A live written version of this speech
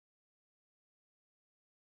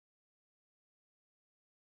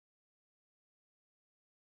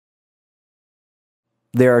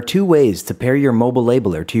There are two ways to pair your mobile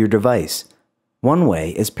labeler to your device. One way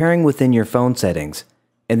is pairing within your phone settings,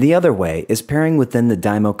 and the other way is pairing within the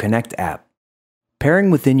Dymo Connect app.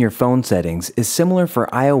 Pairing within your phone settings is similar for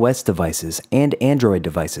iOS devices and Android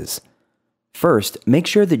devices. First, make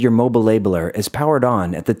sure that your mobile labeler is powered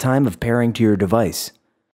on at the time of pairing to your device.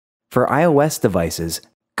 For iOS devices,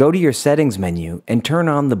 go to your Settings menu and turn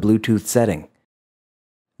on the Bluetooth setting.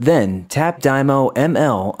 Then, tap Dymo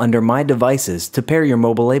ML under My Devices to pair your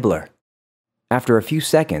mobile labeler. After a few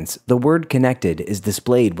seconds, the word Connected is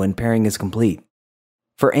displayed when pairing is complete.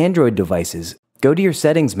 For Android devices, go to your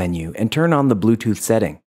Settings menu and turn on the Bluetooth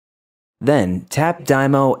setting. Then, tap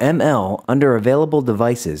Dymo ML under Available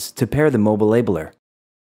Devices to pair the mobile labeler.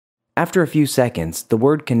 After a few seconds, the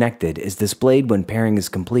word Connected is displayed when pairing is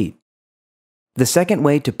complete. The second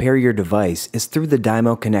way to pair your device is through the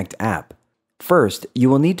Dymo Connect app. First, you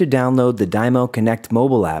will need to download the Dymo Connect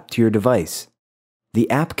mobile app to your device. The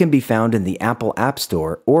app can be found in the Apple App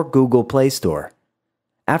Store or Google Play Store.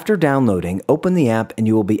 After downloading, open the app and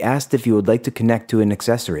you will be asked if you would like to connect to an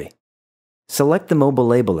accessory. Select the mobile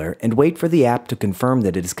labeler and wait for the app to confirm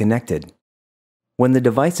that it is connected. When the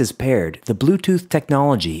device is paired, the Bluetooth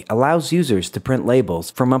technology allows users to print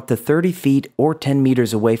labels from up to 30 feet or 10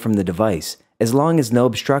 meters away from the device, as long as no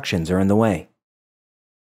obstructions are in the way.